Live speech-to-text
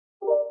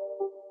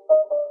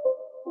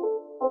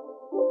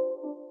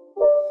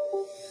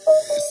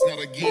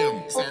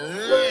again. It's a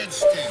rich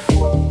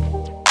thing.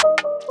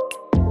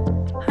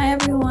 Hi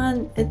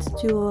everyone, it's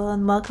Jewel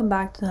and welcome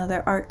back to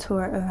another art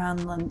tour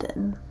around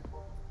London.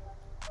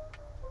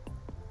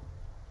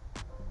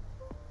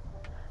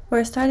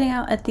 We're starting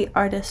out at the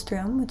Artist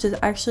Room, which is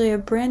actually a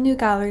brand new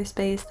gallery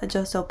space that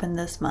just opened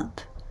this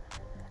month.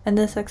 And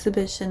this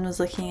exhibition was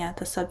looking at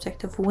the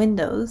subject of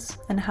windows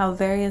and how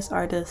various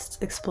artists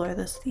explore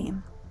this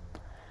theme.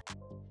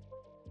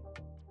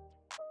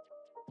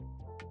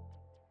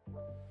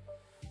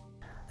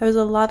 There was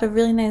a lot of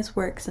really nice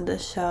works in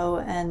this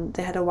show, and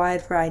they had a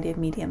wide variety of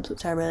mediums,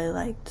 which I really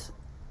liked.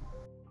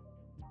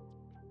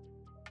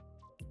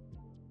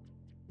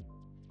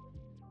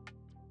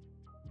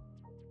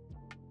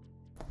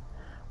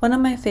 One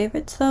of my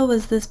favorites though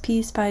was this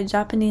piece by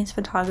Japanese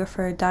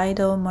photographer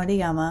Daido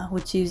Moriyama,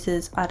 which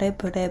uses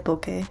are-bure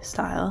bokeh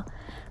style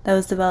that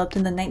was developed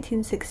in the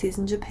 1960s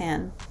in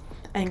Japan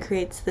and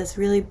creates this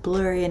really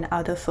blurry and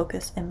out of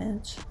focus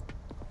image.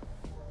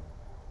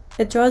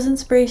 It draws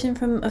inspiration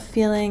from a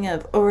feeling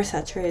of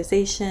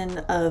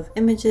oversaturation of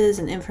images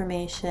and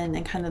information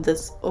and kind of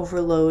this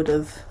overload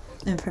of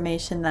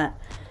information that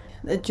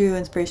it drew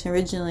inspiration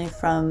originally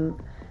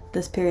from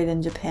this period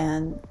in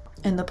Japan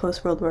in the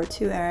post-World War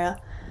II era,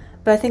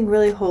 but I think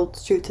really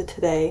holds true to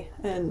today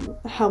and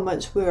how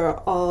much we're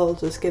all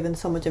just given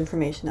so much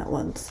information at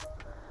once.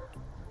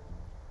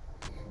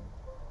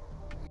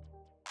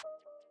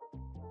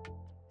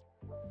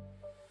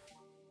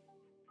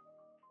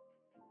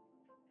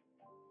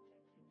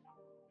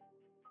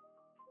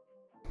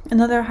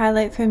 Another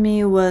highlight for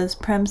me was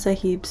Prem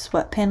Sahib's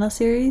sweat panel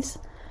series,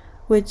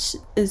 which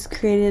is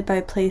created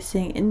by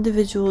placing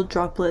individual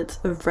droplets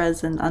of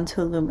resin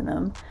onto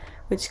aluminum,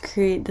 which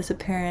create this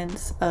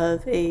appearance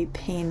of a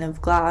pane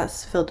of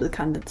glass filled with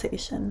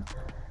condensation.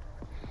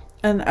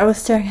 And I was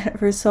staring at it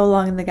for so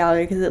long in the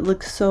gallery because it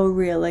looked so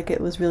real, like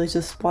it was really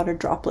just water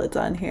droplets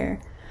on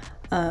here.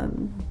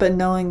 But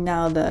knowing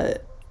now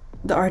that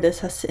the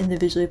artist has to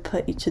individually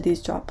put each of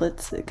these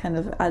droplets, it kind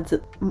of adds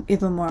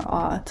even more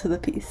awe to the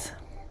piece.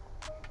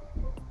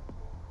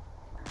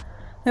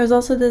 There's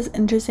also this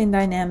interesting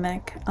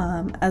dynamic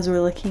as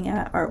we're looking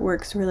at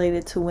artworks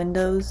related to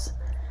windows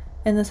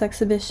in this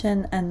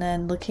exhibition, and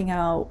then looking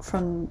out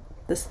from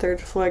this third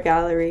floor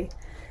gallery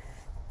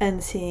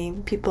and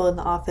seeing people in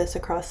the office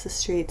across the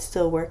street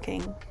still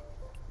working.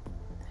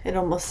 It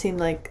almost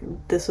seemed like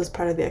this was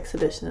part of the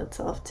exhibition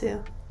itself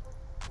too.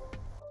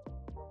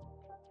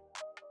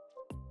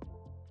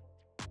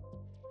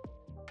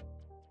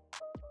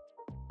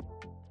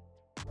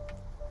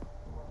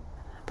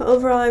 But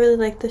overall, I really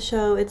like the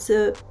show. It's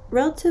a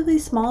relatively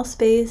small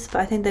space, but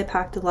I think they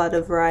packed a lot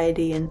of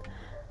variety and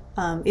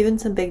even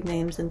some big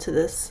names into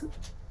this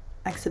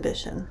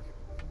exhibition.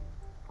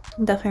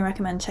 Definitely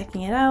recommend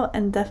checking it out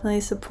and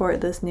definitely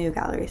support this new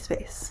gallery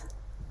space.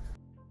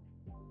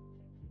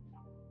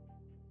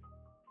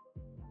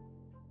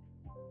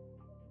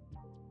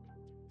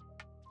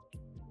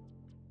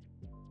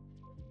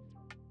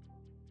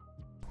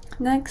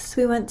 Next,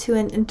 we went to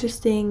an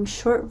interesting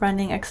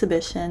short-running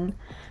exhibition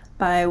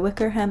by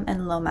Wickerham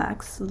and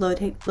Lomax,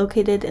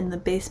 located in the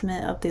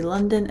basement of the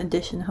London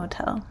Edition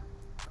Hotel.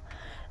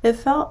 It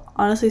felt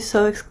honestly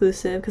so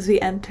exclusive because we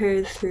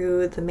entered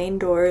through the main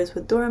doors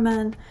with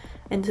doormen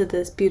into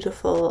this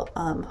beautiful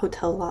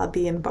hotel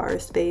lobby and bar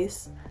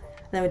space.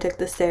 And then we took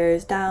the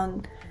stairs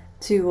down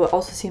to what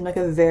also seemed like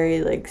a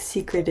very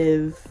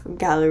secretive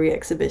gallery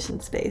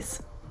exhibition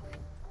space.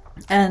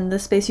 And the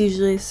space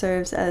usually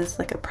serves as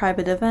like a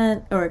private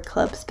event or a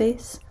club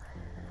space.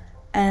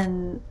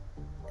 And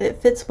it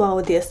fits well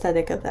with the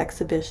aesthetic of the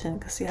exhibition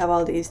because you have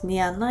all these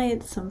neon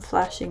lights, some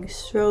flashing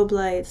strobe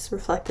lights,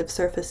 reflective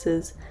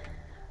surfaces.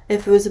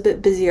 If it was a bit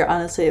busier,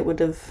 honestly, it would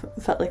have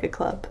felt like a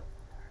club.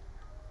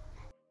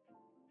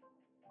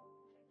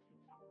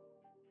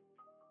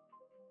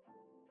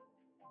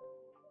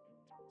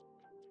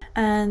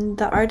 And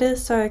the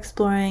artists are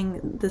exploring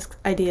this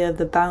idea of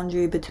the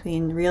boundary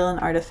between real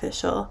and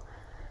artificial.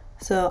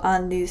 So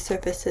on these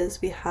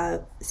surfaces we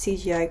have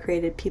CGI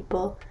created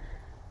people,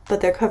 but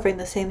they're covering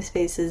the same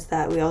spaces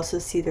that we also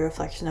see the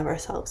reflection of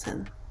ourselves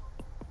in.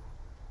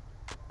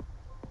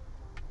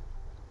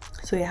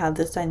 So we have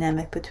this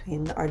dynamic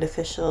between the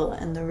artificial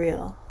and the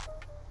real.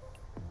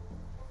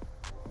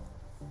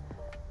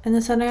 In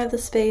the center of the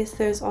space,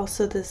 there's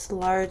also this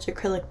large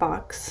acrylic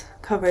box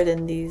covered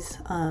in these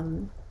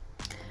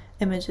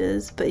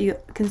images, but you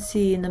can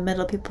see in the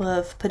middle people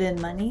have put in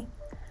money,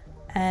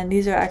 and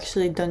these are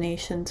actually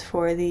donations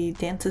for the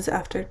Dances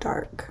After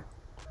Dark,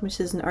 which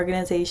is an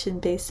organization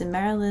based in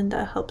Maryland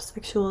that helps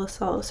sexual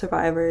assault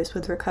survivors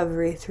with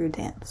recovery through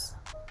dance.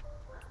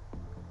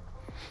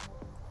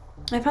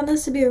 I found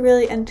this to be a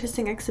really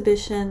interesting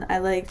exhibition. I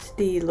liked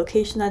the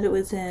location that it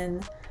was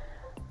in,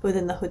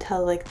 within the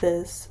hotel like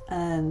this,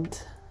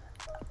 and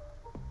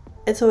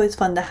it's always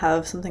fun to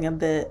have something a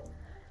bit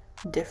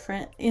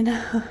different, you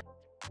know?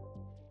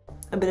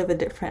 A bit of a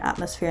different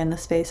atmosphere in the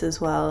space as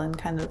well, and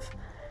kind of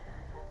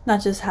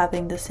not just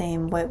having the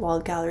same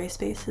white-walled gallery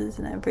spaces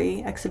in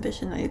every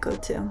exhibition that you go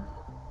to.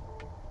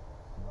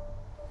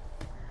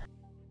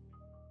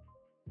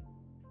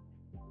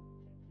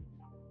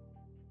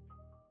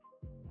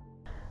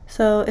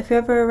 So if you're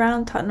ever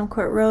around Tottenham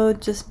Court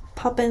Road, just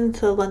pop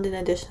into the London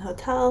Edition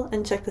Hotel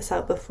and check this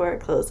out before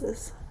it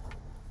closes.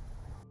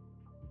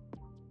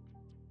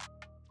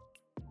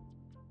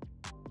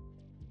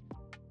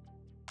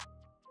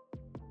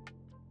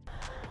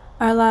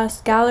 Our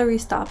last gallery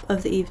stop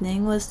of the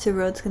evening was to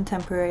Rhodes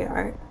Contemporary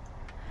Art.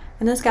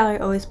 And this gallery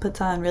always puts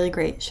on really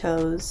great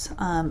shows,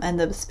 and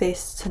the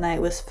space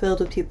tonight was filled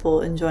with people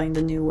enjoying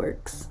the new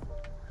works.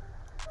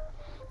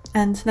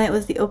 And tonight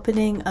was the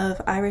opening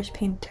of Irish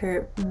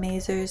painter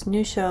Mazur's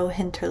new show,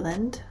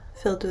 Hinterland,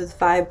 filled with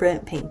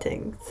vibrant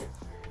paintings.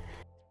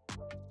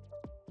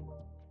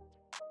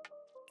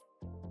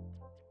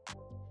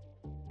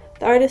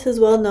 The artist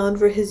is well known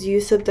for his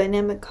use of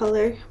dynamic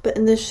color, but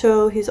in this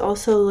show he's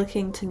also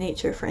looking to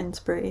nature for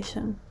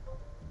inspiration.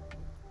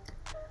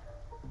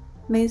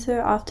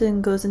 Mazur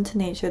often goes into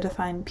nature to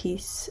find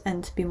peace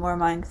and to be more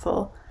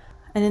mindful,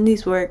 and in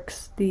these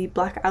works the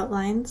black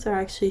outlines are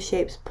actually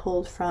shapes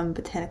pulled from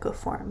botanical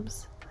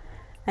forms,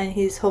 and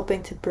he's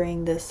hoping to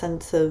bring this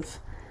sense of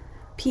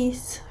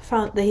peace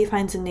that he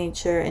finds in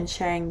nature and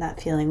sharing that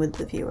feeling with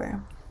the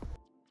viewer.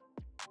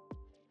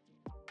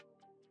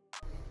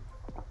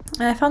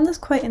 And I found this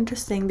quite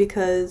interesting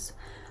because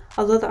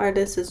although the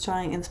artist is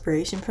drawing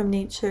inspiration from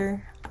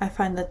nature, I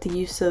find that the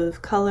use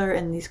of color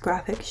and these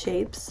graphic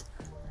shapes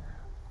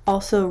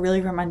also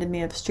really reminded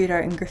me of street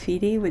art and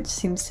graffiti, which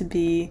seems to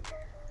be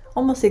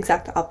almost the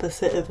exact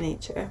opposite of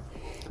nature.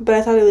 But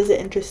I thought it was an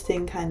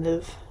interesting kind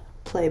of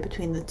play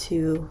between the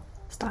two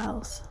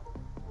styles.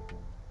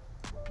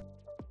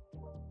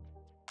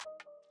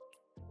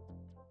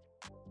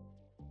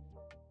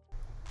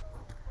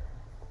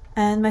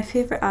 And my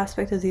favorite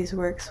aspect of these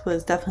works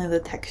was definitely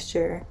the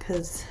texture,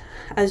 because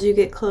as you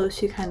get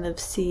close you kind of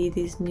see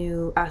these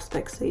new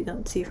aspects that you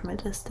don't see from a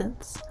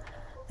distance.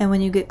 And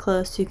when you get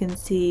close you can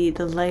see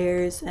the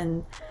layers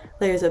and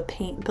layers of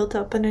paint built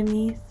up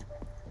underneath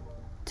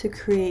to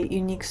create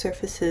unique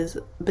surfaces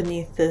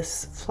beneath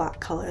this flat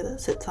color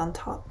that sits on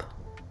top.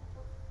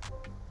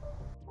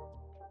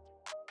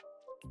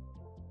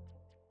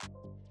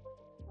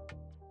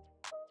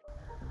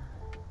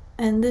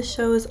 And this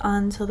show is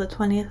on until the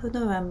 20th of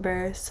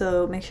November,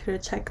 so make sure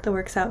to check the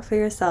works out for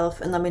yourself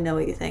and let me know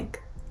what you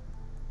think.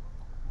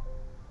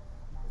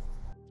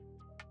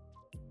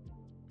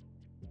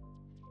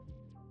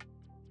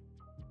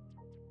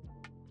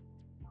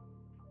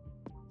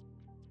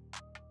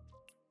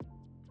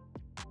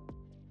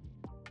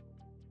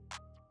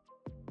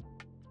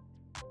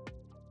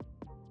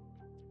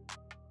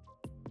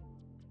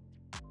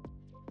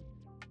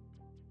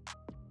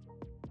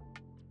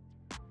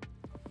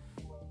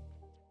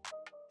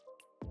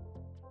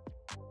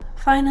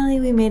 Finally,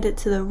 we made it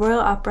to the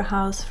Royal Opera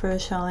House for a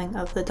showing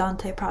of the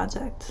Dante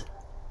Project.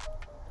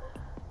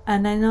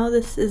 And I know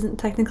this isn't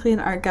technically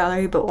an art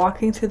gallery, but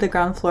walking through the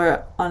ground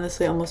floor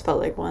honestly almost felt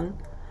like one.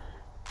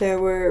 There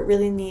were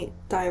really neat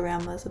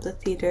dioramas of the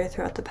theater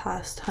throughout the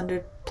past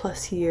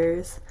 100+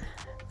 years,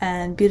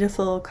 and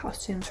beautiful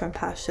costumes from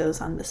past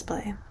shows on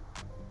display.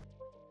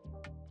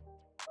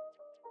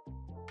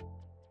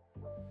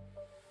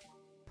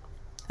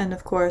 And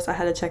of course I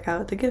had to check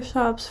out the gift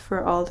shops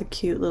for all the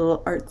cute little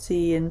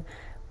artsy and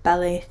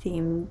ballet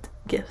themed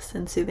gifts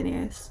and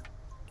souvenirs.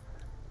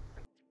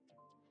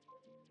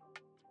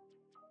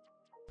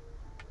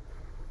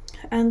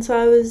 And so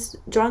I was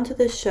drawn to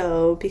this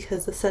show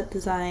because the set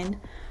design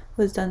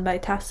was done by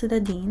Tacita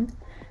Dean,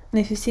 and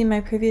if you've seen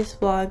my previous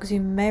vlogs you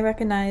may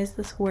recognize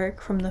this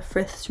work from the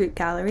Frith Street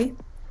Gallery.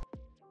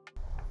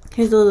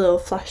 Here's a little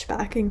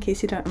flashback in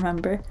case you don't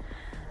remember.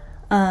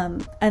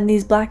 And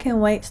these black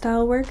and white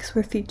style works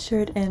were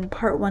featured in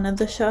part 1 of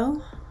the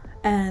show,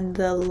 and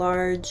the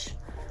large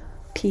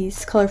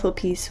piece, colorful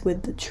piece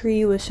with the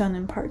tree was shown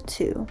in part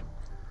 2.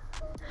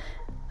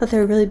 But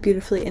they're really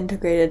beautifully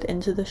integrated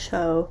into the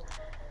show,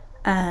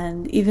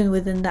 and even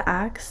within the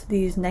acts,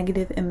 these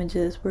negative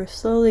images were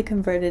slowly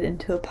converted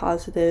into a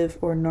positive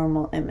or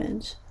normal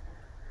image,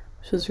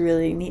 which was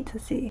really neat to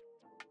see.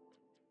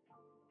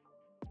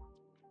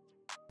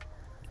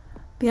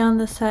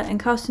 Beyond the set and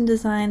costume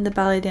design, the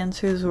ballet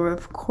dancers were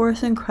of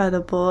course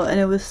incredible,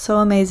 and it was so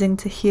amazing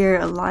to hear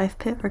a live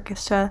pit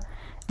orchestra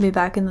and be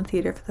back in the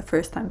theater for the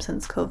first time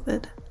since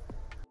COVID.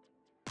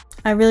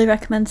 I really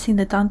recommend seeing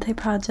the Dante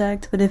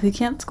Project, but if you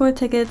can't score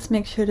tickets,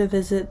 make sure to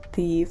visit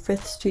the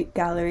Frith Street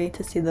Gallery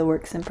to see the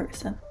works in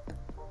person.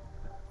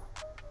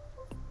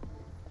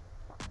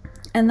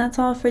 And that's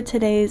all for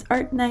today's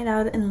art night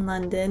out in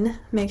London.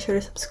 Make sure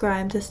to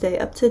subscribe to stay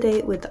up to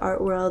date with the art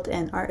world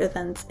and art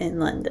events in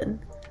London.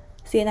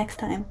 See you next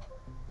time.